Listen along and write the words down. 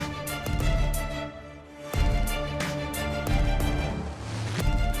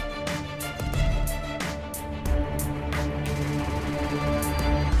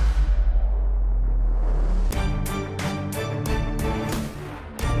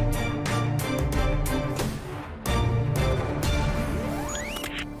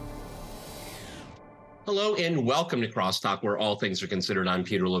Hello and welcome to CrossTalk, where all things are considered. I'm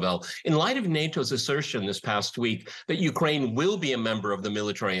Peter Lavelle. In light of NATO's assertion this past week that Ukraine will be a member of the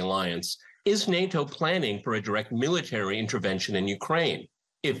military alliance, is NATO planning for a direct military intervention in Ukraine?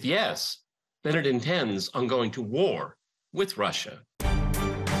 If yes, then it intends on going to war with Russia.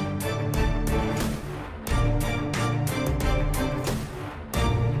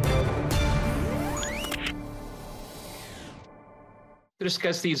 To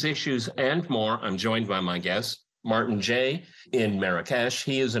discuss these issues and more, I'm joined by my guest, Martin Jay, in Marrakesh.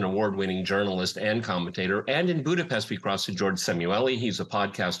 He is an award-winning journalist and commentator. And in Budapest, we cross to George Samueli. He's a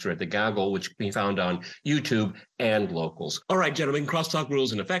podcaster at The Gaggle, which can be found on YouTube and Locals. All right, gentlemen, crosstalk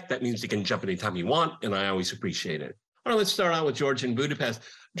rules in effect. That means you can jump anytime you want, and I always appreciate it. All right, let's start out with George in Budapest.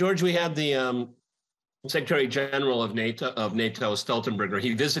 George, we had the Secretary General of NATO, Stoltenberg.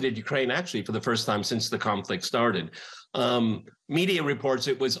 He visited Ukraine actually for the first time since the conflict started. Media reports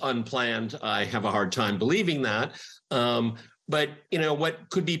it was unplanned. I have a hard time believing that. But, you know, what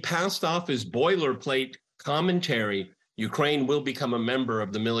could be passed off as boilerplate commentary, Ukraine will become a member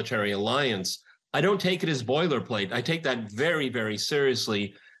of the military alliance. I don't take it as boilerplate. I take that very, very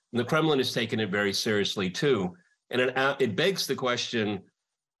seriously. And the Kremlin has taken it very seriously, too. And it begs the question,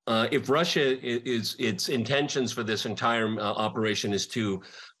 if Russia its intentions for this entire operation is to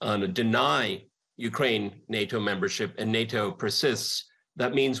deny Ukraine NATO membership and NATO persists,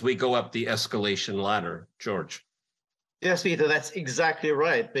 that means we go up the escalation ladder. George. Yes, Peter, that's exactly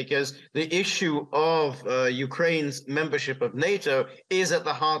right, because the issue of Ukraine's membership of NATO is at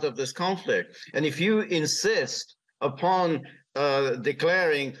the heart of this conflict. And if you insist upon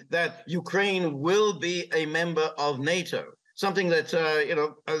declaring that Ukraine will be a member of NATO, something that,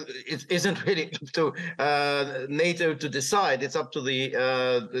 it isn't really up to NATO to decide. It's up to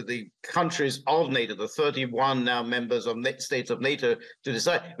the countries of NATO, the 31 now members of states of NATO, to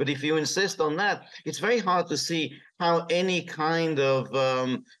decide. But if you insist on that, it's very hard to see how any kind of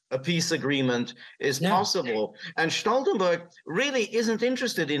a peace agreement is possible. And Stoltenberg really isn't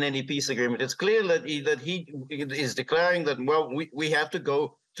interested in any peace agreement. It's clear that he is declaring that, well, we have to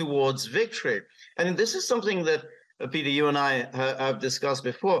go towards victory. And this is something that Peter, you and I have discussed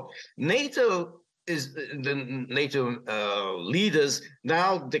before. NATO leaders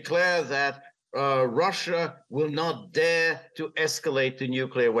now declare that Russia will not dare to escalate to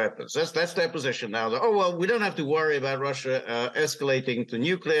nuclear weapons. That's their position now. Oh, well, we don't have to worry about Russia escalating to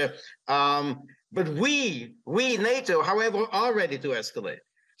nuclear. But we, NATO, however, are ready to escalate.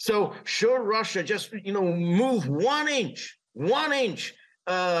 So should Russia just, move one inch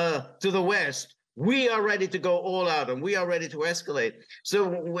to the west, we are ready to go all out, and we are ready to escalate. So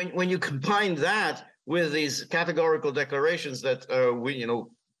when you combine that with these categorical declarations that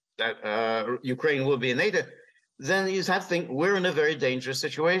Ukraine will be in NATO, then you have to think we're in a very dangerous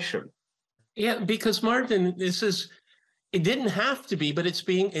situation. Yeah, because Martin, it didn't have to be, but it's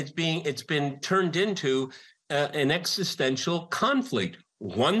been turned into an existential conflict.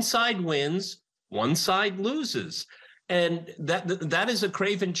 One side wins, one side loses. And that is a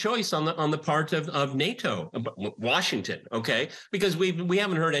craven choice on the part of NATO, Washington, okay? Because we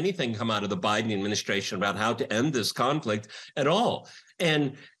haven't heard anything come out of the Biden administration about how to end this conflict at all.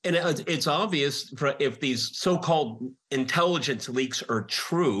 And it's obvious if these so-called intelligence leaks are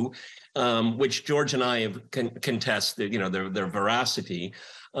true, which George and I have contest, their veracity.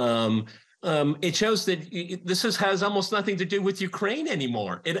 It shows that this has almost nothing to do with Ukraine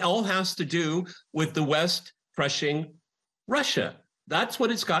anymore. It all has to do with the West crushing Russia. That's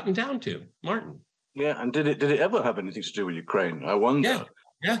what it's gotten down to, Martin. Yeah, and did it ever have anything to do with Ukraine? I wonder.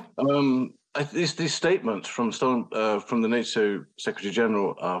 Yeah. These statements from the NATO Secretary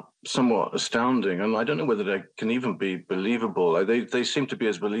General are somewhat astounding, and I don't know whether they can even be believable. They seem to be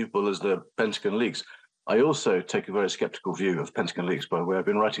as believable as the Pentagon leaks. I also take a very skeptical view of Pentagon leaks, by the way. I've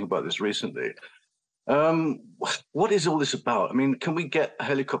been writing about this recently. What is all this about? I mean, can we get a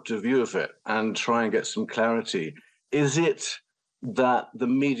helicopter view of it and try and get some clarity? Is it that the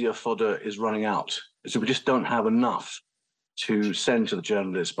media fodder is running out? So we just don't have enough to send to the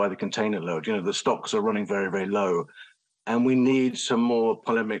journalists by the container load. The stocks are running very, very low, and we need some more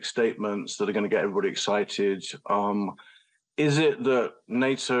polemic statements that are going to get everybody excited. Is it that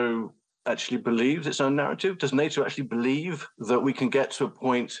NATO actually believes its own narrative? Does NATO actually believe that we can get to a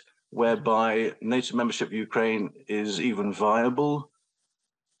point whereby NATO membership of Ukraine is even viable?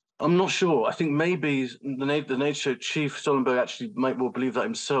 I'm not sure. I think maybe the NATO chief, Stoltenberg, actually might well believe that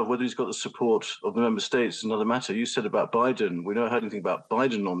himself. Whether he's got the support of the member states is another matter. You said about Biden. We don't heard anything about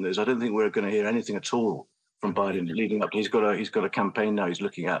Biden on this. I don't think we're going to hear anything at all from Biden leading up. He's got a campaign now he's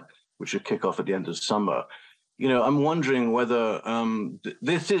looking at, which should kick off at the end of summer. I'm wondering whether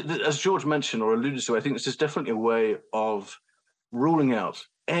this is, as George mentioned or alluded to, I think this is definitely a way of ruling out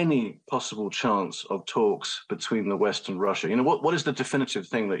any possible chance of talks between the West and Russia. What is the definitive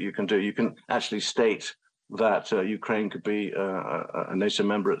thing that you can do? You can actually state that Ukraine could be a NATO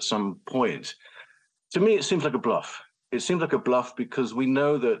member at some point. To me, it seems like a bluff. It seems like a bluff because we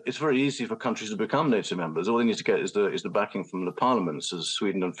know that it's very easy for countries to become NATO members. All they need to get is the backing from the parliaments, as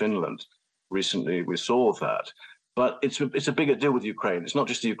Sweden and Finland. Recently, we saw that. But it's a bigger deal with Ukraine. It's not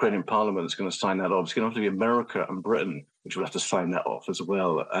just the Ukrainian parliament that's going to sign that off. It's going to have to be America and Britain, which will have to sign that off as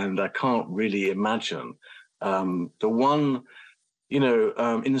well. And I can't really imagine the one,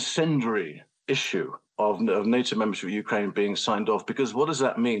 incendiary issue of NATO membership of Ukraine being signed off. Because what does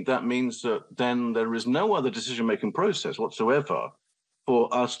that mean? That means that then there is no other decision-making process whatsoever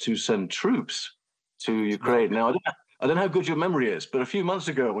for us to send troops to Ukraine. Now, I don't know how good your memory is, but a few months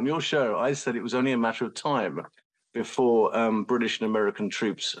ago on your show, I said it was only a matter of time before British and American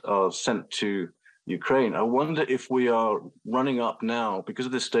troops are sent to Ukraine. I wonder if we are running up now because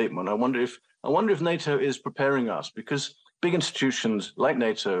of this statement. I wonder if NATO is preparing us, because big institutions like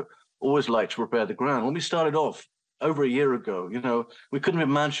NATO always like to prepare the ground. When we started off over a year ago, we couldn't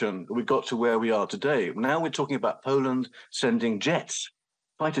imagine that we got to where we are today. Now we're talking about Poland sending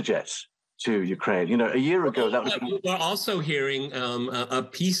fighter jets to Ukraine. A year ago that was. We're also hearing a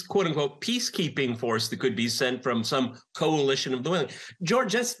peace, quote unquote, peacekeeping force that could be sent from some coalition of the willing.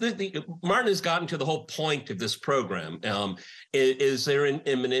 George, Martin has gotten to the whole point of this program. Is there an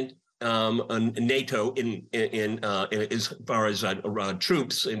imminent NATO in as far as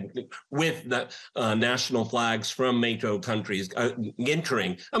troops with the national flags from NATO countries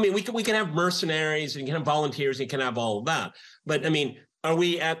entering? I mean, we can have mercenaries, and you can have volunteers, and you can have all of that, but I mean, are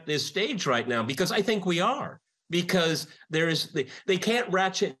we at this stage right now? Because I think we are. Because they can't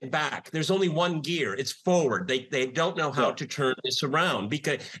ratchet back. There's only one gear. It's forward. They don't know how to turn this around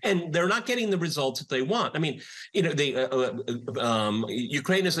and they're not getting the results that they want. I mean, Ukraine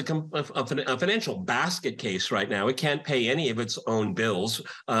is a financial basket case right now. It can't pay any of its own bills.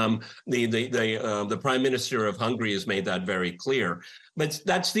 The Prime Minister of Hungary has made that very clear. But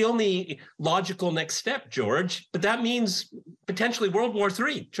that's the only logical next step, George. But that means potentially World War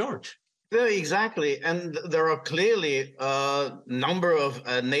III, George. Yeah, exactly. And there are clearly a number of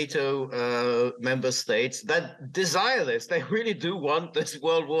NATO member states that desire this. They really do want this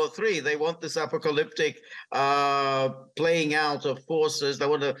World War III. They want this apocalyptic playing out of forces. They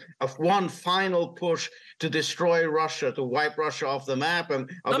want one final push to destroy Russia, to wipe Russia off the map. And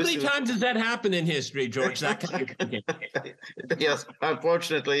how many times has that happened in history, George? That kind of thing. Yes,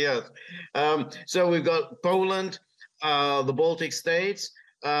 unfortunately, yes. So we've got Poland, the Baltic states,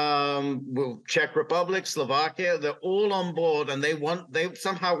 Czech Republic, Slovakia. They're all on board, and they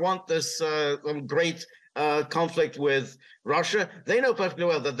somehow want this great conflict with Russia. They know perfectly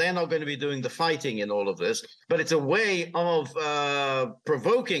well that they're not going to be doing the fighting in all of this, but it's a way of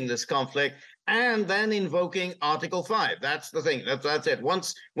provoking this conflict and then invoking Article 5. That's the thing. That's it.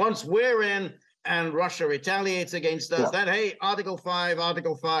 Once we're in and Russia retaliates against us, then hey, Article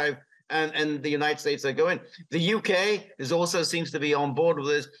 5. And the United States are going. The UK also seems to be on board with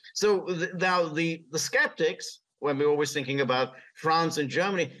this. So now the skeptics, when we're always thinking about France and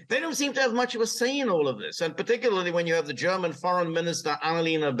Germany, they don't seem to have much of a say in all of this. And particularly when you have the German Foreign Minister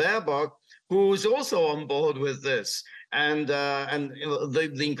Annalena Baerbock, who's also on board with this. And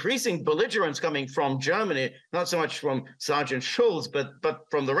the increasing belligerence coming from Germany, not so much from Sergeant Schulz, but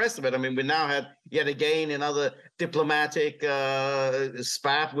from the rest of it. I mean, we now had yet again another diplomatic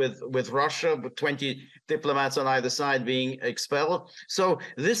spat with Russia, with 20 diplomats on either side being expelled. So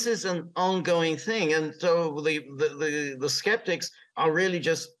this is an ongoing thing, and so the skeptics are really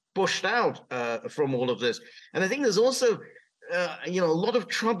just pushed out from all of this. And I think there's also a lot of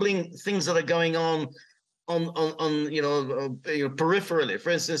troubling things that are going on peripherally.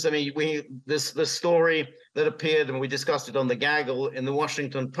 For instance, I mean, this story that appeared, and we discussed it on the Gaggle in the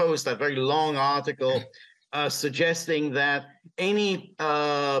Washington Post, that very long article suggesting that any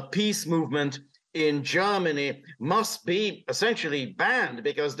peace movement in Germany must be essentially banned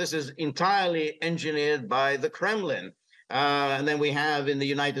because this is entirely engineered by the Kremlin. And then we have in the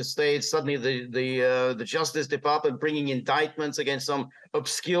United States suddenly the Justice Department bringing indictments against some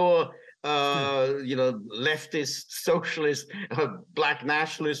obscure leftist, socialist, black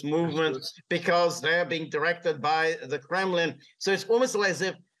nationalist movement because they're being directed by the Kremlin. So it's almost as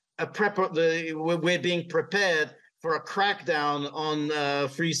if we're being prepared for a crackdown on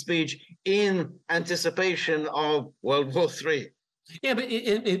free speech in anticipation of World War III. Yeah,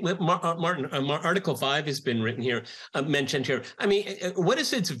 but Martin, Article 5 has been written here, mentioned here. I mean, what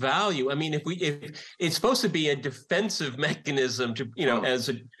is its value? I mean, if it's supposed to be a defensive mechanism to, as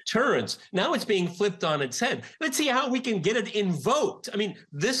a deterrence, now it's being flipped on its head. Let's see how we can get it invoked. I mean,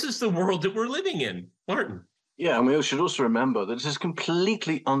 this is the world that we're living in, Martin. Yeah, and we should also remember that this is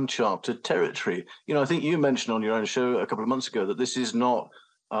completely uncharted territory. I think you mentioned on your own show a couple of months ago that this is not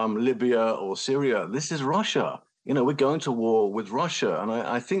Libya or Syria. This is Russia. We're going to war with Russia. And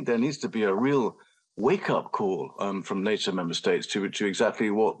I think there needs to be a real wake-up call from NATO member states to exactly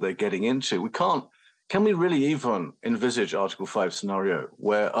what they're getting into. Can we really even envisage Article 5 scenario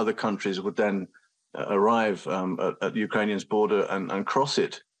where other countries would then arrive at Ukrainian's border and cross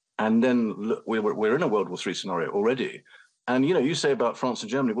it? And then we're in a World War III scenario already. And, you say about France and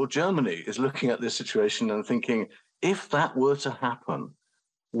Germany. Well, Germany is looking at this situation and thinking, if that were to happen,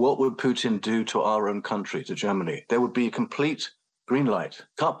 what would Putin do to our own country, to Germany? There would be a complete green light,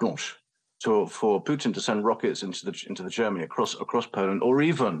 carte blanche, for Putin to send rockets into the Germany across Poland, or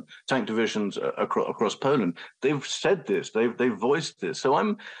even tank divisions across Poland. They've said this. They've voiced this. So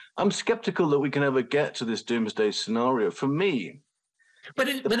I'm skeptical that we can ever get to this doomsday scenario. For me. But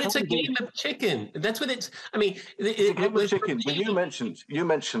it's a game of chicken. That's what it's. I mean, it's a game of chicken. But you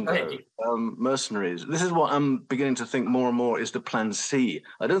mentioned mercenaries. This is what I'm beginning to think more and more is the Plan C.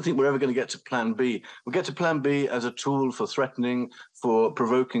 I don't think we're ever going to get to Plan B. We'll get to Plan B as a tool for threatening, for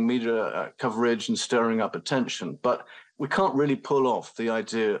provoking media coverage and stirring up attention. But we can't really pull off the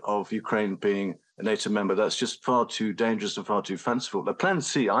idea of Ukraine being a NATO member. That's just far too dangerous and far too fanciful. The Plan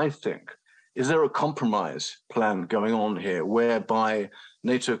C, I think. Is there a compromise plan going on here whereby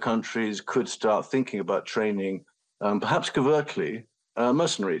NATO countries could start thinking about training, perhaps covertly,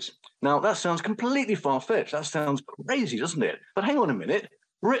 mercenaries? Now, that sounds completely far-fetched. That sounds crazy, doesn't it? But hang on a minute.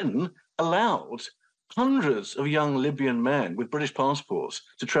 Britain allowed hundreds of young Libyan men with British passports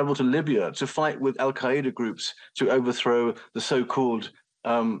to travel to Libya to fight with al-Qaeda groups to overthrow the so-called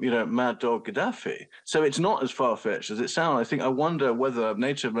Mad Dog Gaddafi. So it's not as far-fetched as it sounds. I wonder whether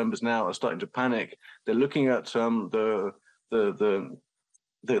NATO members now are starting to panic. They're looking at the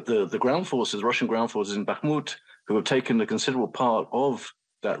ground forces, Russian ground forces in Bakhmut, who have taken a considerable part of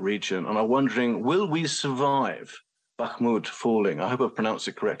that region, and are wondering, will we survive Bakhmut falling? I hope I've pronounced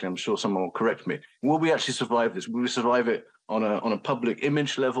it correctly. I'm sure someone will correct me. Will we actually survive this? Will we survive it on a public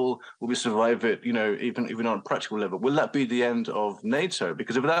image level? Will we survive it, even on a practical level? Will that be the end of NATO?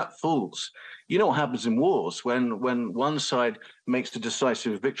 Because if that falls, you know what happens in wars when one side makes the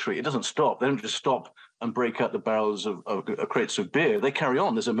decisive victory, it doesn't stop. They don't just stop and break out the barrels of crates of beer. They carry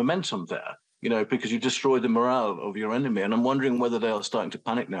on. There's a momentum there, because you destroy the morale of your enemy. And I'm wondering whether they are starting to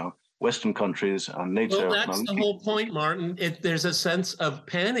panic now. Western countries and NATO. Well, that's the whole point, Martin. There's a sense of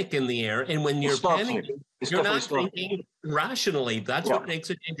panic in the air. And when you're panicking, you're not thinking rationally. That's what makes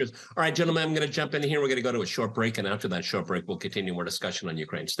it dangerous. All right, gentlemen, I'm going to jump in here. We're going to go to a short break. And after that short break, we'll continue our discussion on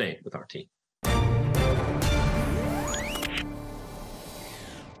Ukraine. Stay with our team.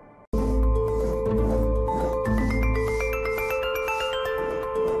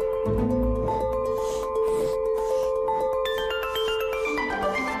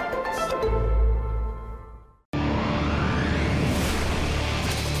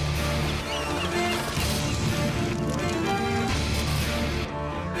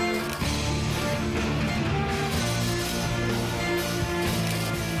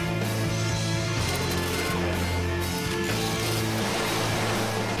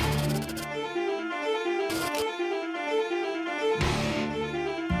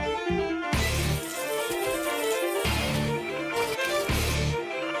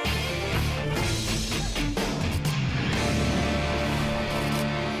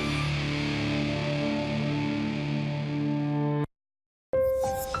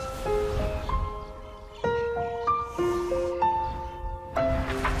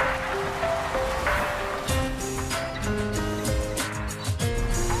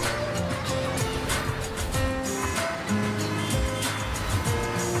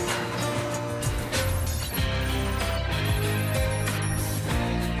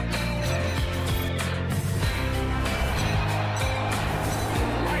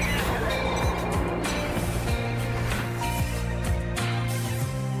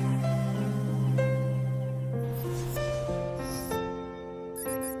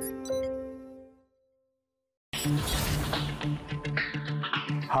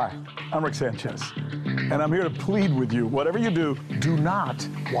 Hi, I'm Rick Sanchez, and I'm here to plead with you. Whatever you do, do not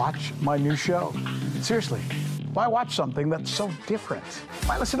watch my new show. Seriously, Why watch something that's so different?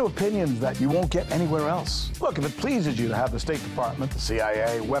 Why listen to opinions that you won't get anywhere else? Look, if it pleases you to have the State Department, the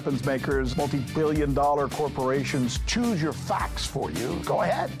CIA, weapons makers, multi-billion-dollar corporations choose your facts for you, go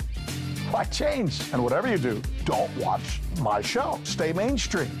ahead. Why change? And whatever you do, don't watch my show. Stay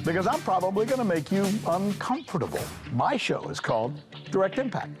mainstream, because I'm probably going to make you uncomfortable. My show is called Direct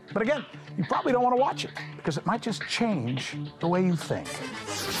Impact. But again, you probably don't want to watch it, because it might just change the way you think.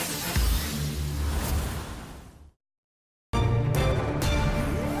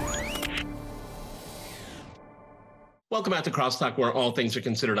 Welcome back to CrossTalk, where all things are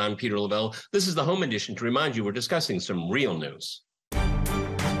considered. I'm Peter Lavelle. This is the home edition to remind you we're discussing some real news.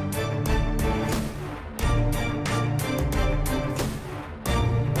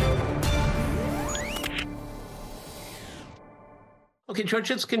 Okay, George,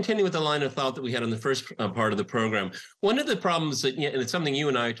 let's continue with the line of thought that we had on the first part of the program. One of the problems that, and it's something you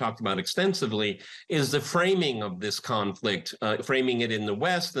and I talked about extensively, is the framing of this conflict, framing it in the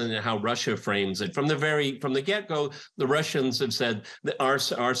West and how Russia frames it. From the get-go, the Russians have said that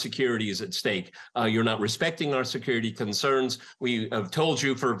our security is at stake. You're not respecting our security concerns. We have told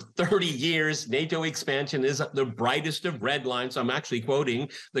you for 30 years, NATO expansion is the brightest of red lines. I'm actually quoting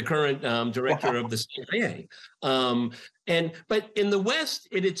the current director of the CIA. But in the West,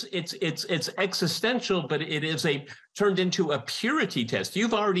 it's existential, but it is turned into a purity test.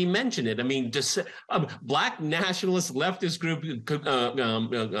 You've already mentioned it. I mean, black nationalist leftist group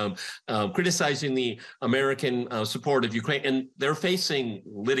criticizing the American support of Ukraine, and they're facing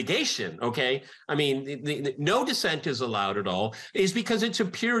litigation. Okay, I mean, no dissent is allowed at all. Is because it's a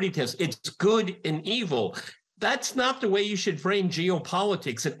purity test. It's good and evil. That's not the way you should frame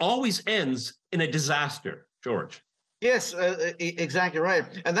geopolitics. It always ends in a disaster, George. Yes, exactly right.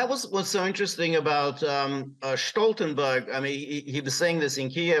 And that was what's so interesting about Stoltenberg. I mean, he was saying this in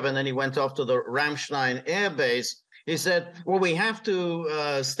Kiev, and then he went off to the Ramstein air base. He said, well, we have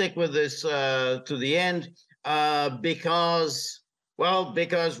to stick with this to the end because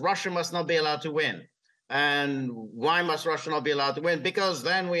Russia must not be allowed to win. And why must Russia not be allowed to win? Because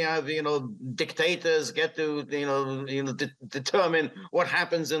then we have, dictators get to, determine what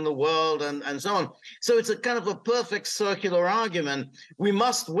happens in the world and so on. So it's a kind of a perfect circular argument. We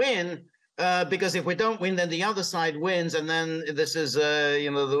must win because if we don't win, then the other side wins. And then this is,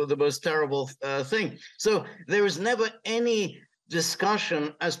 the most terrible thing. So there is never any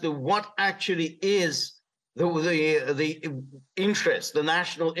discussion as to what actually is the interest, the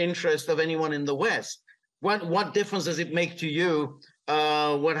national interest of anyone in the West. What difference does it make to you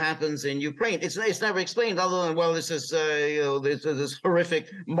what happens in Ukraine? It's never explained other than, well, this is this horrific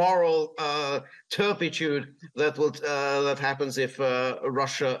moral turpitude that happens if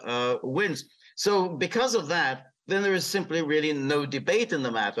Russia wins. So because of that, then there is simply really no debate in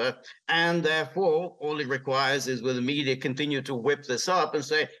the matter. And therefore, all it requires is when the media continue to whip this up and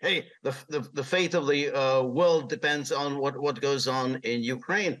say, hey, the fate of the world depends on what goes on in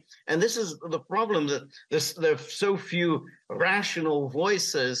Ukraine. And this is the problem, that there are so few rational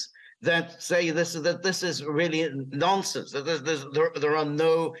voices that say this is really nonsense, that there are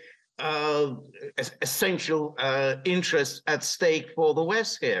no essential interests at stake for the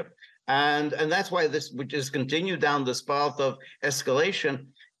West here. And that's why this would just continue down this path of escalation.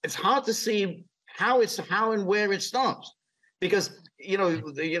 It's hard to see how and where it stops, because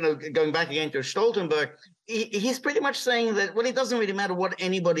going back again to Stoltenberg, he's pretty much saying that, well, it doesn't really matter what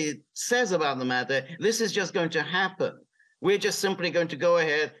anybody says about the matter. This is just going to happen. We're just simply going to go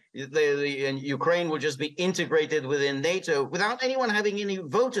ahead. And Ukraine will just be integrated within NATO without anyone having any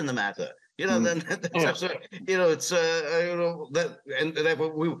vote in the matter. Then it's and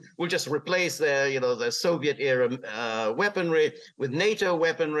we'll just replace the Soviet era weaponry with NATO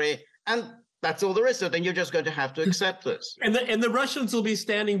weaponry, and that's all there is to it. And you're just going to have to accept this. And the Russians will be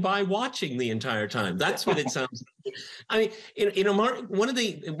standing by watching the entire time. That's what it sounds like. I mean, Mark, one of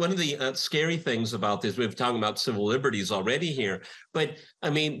the scary things about this, we've talking about civil liberties already here, but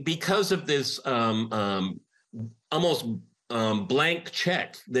I mean, because of this almost blank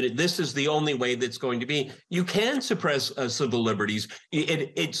check that this is the only way that's going to be. You can suppress civil liberties.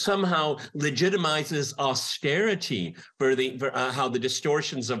 It somehow legitimizes austerity for how the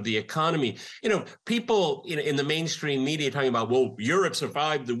distortions of the economy. People in the mainstream media talking about, well, Europe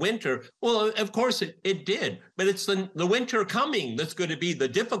survived the winter. Well, of course it did, but it's the winter coming that's going to be the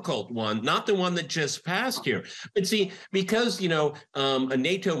difficult one, not the one that just passed here. But see, because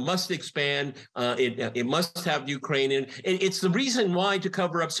NATO must expand, it must have Ukraine in. It's the reason why to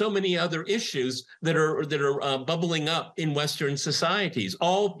cover up so many other issues that are bubbling up in Western societies,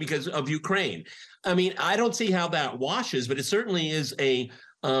 all because of Ukraine. I mean, I don't see how that washes, but it certainly is a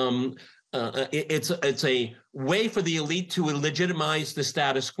it's a way for the elite to legitimize the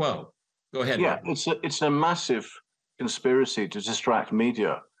status quo. Go ahead. Yeah, Martin. it's a massive conspiracy to distract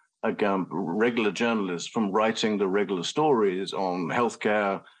media, regular journalists, from writing the regular stories on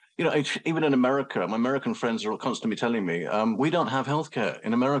healthcare. You know, even in America, my American friends are constantly telling me, we don't have healthcare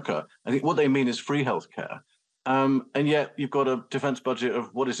in America. I think what they mean is free healthcare. And yet you've got a defense budget of,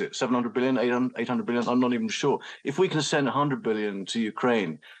 what is it, 700 billion, 800 billion? I'm not even sure. If we can send 100 billion to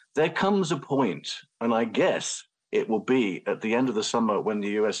Ukraine, there comes a point, and I guess it will be at the end of the summer when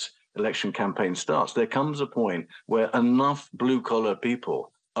the US election campaign starts, there comes a point where enough blue-collar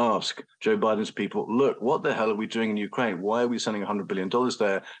people ask Joe Biden's people, look, what the hell are we doing in Ukraine? Why are we sending $100 billion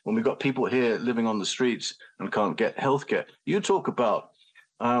there when we've got people here living on the streets and can't get healthcare? You talk about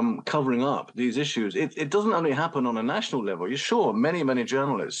covering up these issues. It doesn't only happen on a national level. You're sure many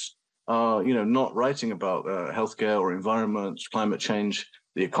journalists are, not writing about healthcare or environment, climate change,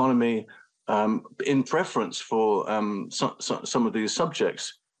 the economy, in preference for some of these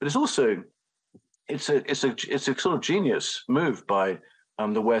subjects. But it's also it's a sort of genius move by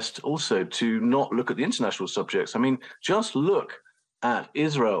the West also to not look at the international subjects. I mean, just look at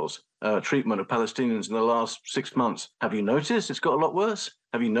Israel's treatment of Palestinians in the last 6 months. Have you noticed it's got a lot worse?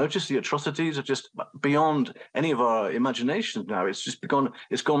 Have you noticed the atrocities are just beyond any of our imaginations now? It's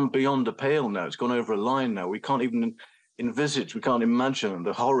gone beyond the pale now. It's gone over a line now. We can't even envisage, we can't imagine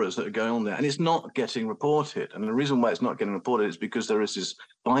the horrors that are going on there. And it's not getting reported. And the reason why it's not getting reported is because there is this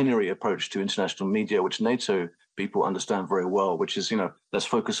binary approach to international media, which NATO people understand very well, which is, let's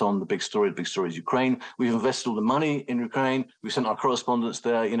focus on the big story. The big story is Ukraine. We've invested all the money in Ukraine. We've sent our correspondents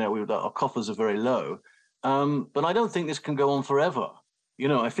there. Our coffers are very low. But I don't think this can go on forever.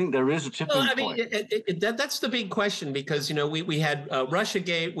 I think there is a tipping point. That's the big question, because we had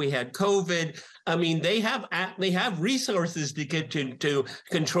Russiagate, we had COVID. I mean, they have resources to get to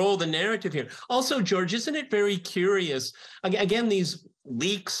control the narrative here. Also, George, isn't it very curious? Again, these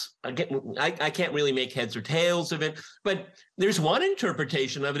leaks. Again, I can't really make heads or tails of it, but there's one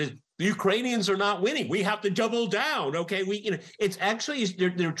interpretation of it is the Ukrainians are not winning. We have to double down. Okay, it's actually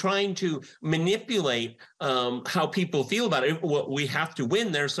they're trying to manipulate how people feel about it. Well, we have to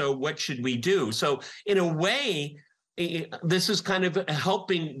win there, so what should we do? So in a way, this is kind of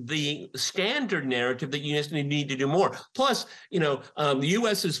helping the standard narrative that you just need to do more. Plus, the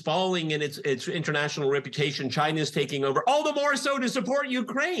U.S. is falling in its international reputation. China is taking over, all the more so to support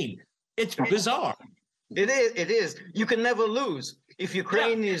Ukraine. It's bizarre. It is. You can never lose. If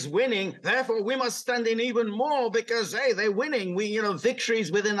Ukraine is winning, therefore we must stand in even more because, hey, they're winning.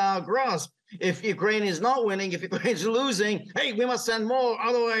 Victory's within our grasp. If Ukraine is not winning, if Ukraine is losing, hey, we must send more.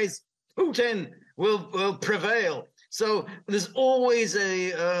 Otherwise, Putin will prevail. So there's always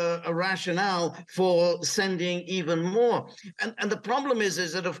a rationale for sending even more. And the problem is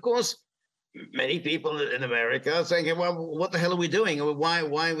that, of course, many people in America are saying, well, what the hell are we doing? Why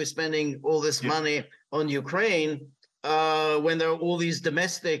are we spending all this money on Ukraine when there are all these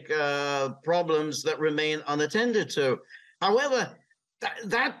domestic problems that remain unattended to? However,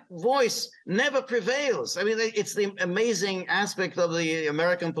 that voice never prevails. I mean, it's the amazing aspect of the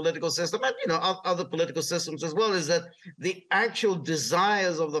American political system, and other political systems as well, is that the actual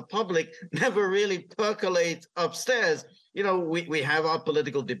desires of the public never really percolate upstairs. We have our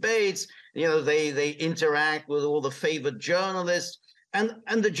political debates. They interact with all the favored journalists, and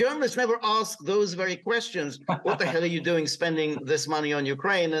the journalists never ask those very questions. What the hell are you doing spending this money on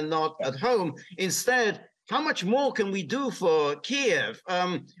Ukraine and not at home? Instead, how much more can we do for Kiev?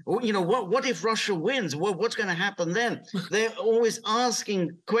 What if Russia wins? What's going to happen then? They're always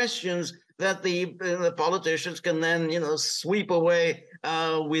asking questions that the politicians can then, sweep away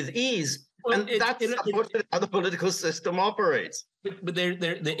with ease. Well, that's how the political system operates. But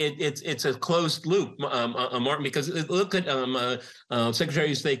it's a closed loop, Martin, because look at Secretary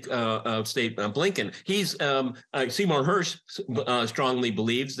of State Blinken. He's Seymour Hersh strongly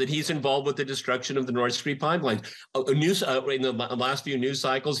believes that he's involved with the destruction of the Nord Stream pipeline. In the last few news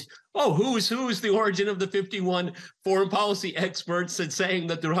cycles, who is the origin of the 51 foreign policy experts that saying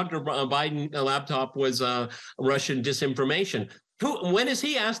that the Hunter Biden laptop was Russian disinformation? When has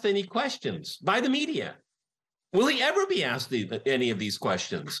he asked any questions by the media? Will he ever be asked any of these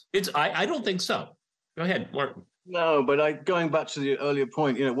questions? I don't think so. Go ahead, Martin. No, but going back to the earlier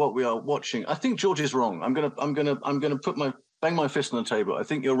point, what we are watching. I think George is wrong. I'm gonna bang my fist on the table. I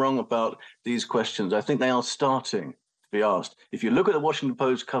think you're wrong about these questions. I think they are starting to be asked. If you look at the Washington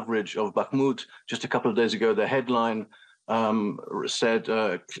Post coverage of Bakhmut just a couple of days ago, the headline said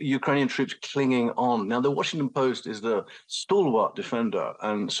Ukrainian troops clinging on. Now, the Washington Post is the stalwart defender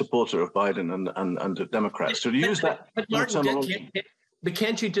and supporter of Biden and the Democrats. So to use that Martin, But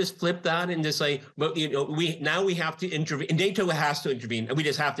can't you just flip that and just say, well, we have to intervene. NATO has to intervene, and we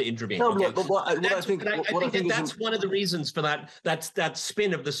just have to intervene. No, okay? but what I think that's one of the reasons for that. That's that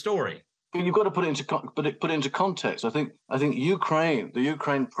spin of the story. But you've got to put it into context. I think the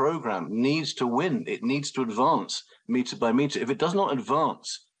Ukraine program needs to win. It needs to advance meter by meter. If it does not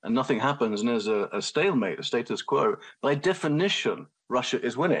advance and nothing happens and there's a stalemate, a status quo, by definition, Russia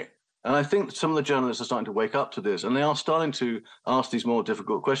is winning. And I think some of the journalists are starting to wake up to this, and they are starting to ask these more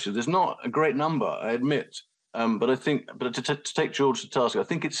difficult questions. There's not a great number, I admit, but I think, to take George to task, I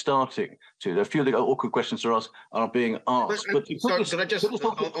think it's starting to. A few of the awkward questions are being asked. Can I just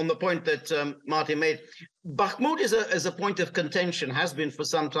on the point that Martin made? Bakhmut is a point of contention, has been for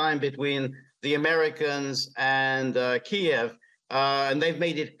some time between the Americans and Kiev, and they've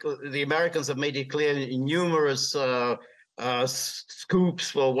made it. The Americans have made it clear in numerous scoops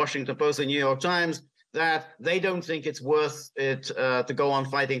for Washington Post and New York Times that they don't think it's worth it to go on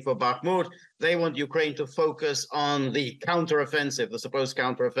fighting for Bakhmut. They want Ukraine to focus on the counteroffensive, the supposed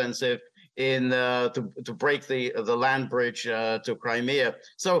counteroffensive to break the land bridge to Crimea.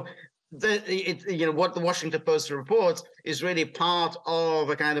 So what the Washington Post reports is really part of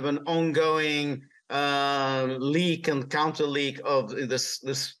a kind of an ongoing leak and counter leak of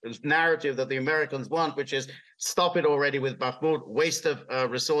this narrative that the Americans want, which is stop it already with Bakhmut, waste of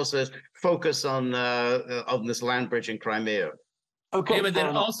resources, focus on this land bridge in Crimea. Okay, yeah, but then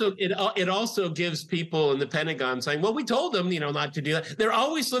it also gives people in the Pentagon saying, well, we told them, not to do that. They're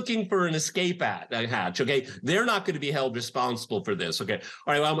always looking for an escape hatch. Okay, they're not going to be held responsible for this. Okay,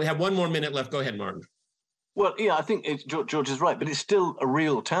 all right. Well, we have 1 more minute left. Go ahead, Martin. Well, yeah, I think George is right, but it's still a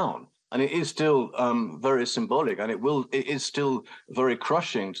real town. And it is still very symbolic, and it is still very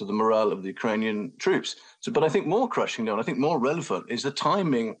crushing to the morale of the Ukrainian troops. But I think more crushing, though, and I think more relevant, is the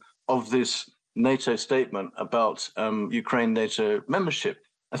timing of this NATO statement about Ukraine NATO membership.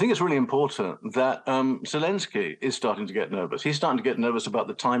 I think it's really important that Zelensky is starting to get nervous. He's starting to get nervous about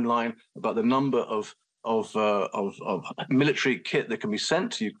the timeline, about the number of military kit that can be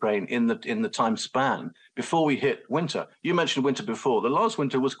sent to Ukraine in the time span before we hit winter. You mentioned winter before. The last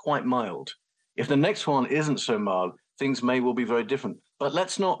winter was quite mild. If the next one isn't so mild, things may well be very different. But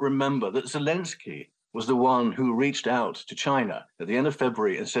let's not remember that Zelensky was the one who reached out to China at the end of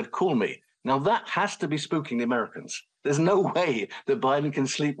February and said, call me. Now that has to be spooking the Americans. There's no way that Biden can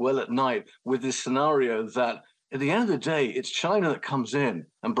sleep well at night with this scenario that at the end of the day, it's China that comes in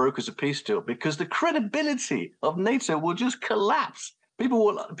and brokers a peace deal, because the credibility of NATO will just collapse. People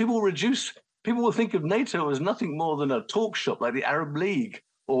will think of NATO as nothing more than a talk shop like the Arab League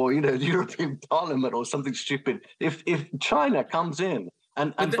or the European Parliament or something stupid. If China comes in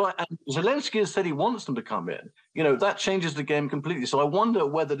and Zelensky has said he wants them to come in, that changes the game completely. So I wonder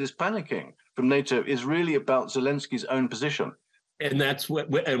whether this panicking from NATO is really about Zelensky's own position. And that's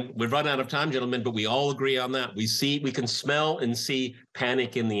and we've run out of time, gentlemen, but we all agree on that. We can smell and see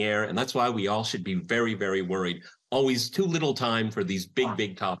panic in the air. And that's why we all should be very, very worried. Always too little time for these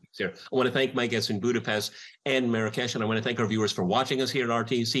big topics here. I want to thank my guests in Budapest and Marrakesh. And I want to thank our viewers for watching us here at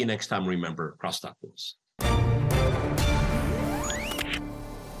RT. See you next time. Remember, CrossTalk rules.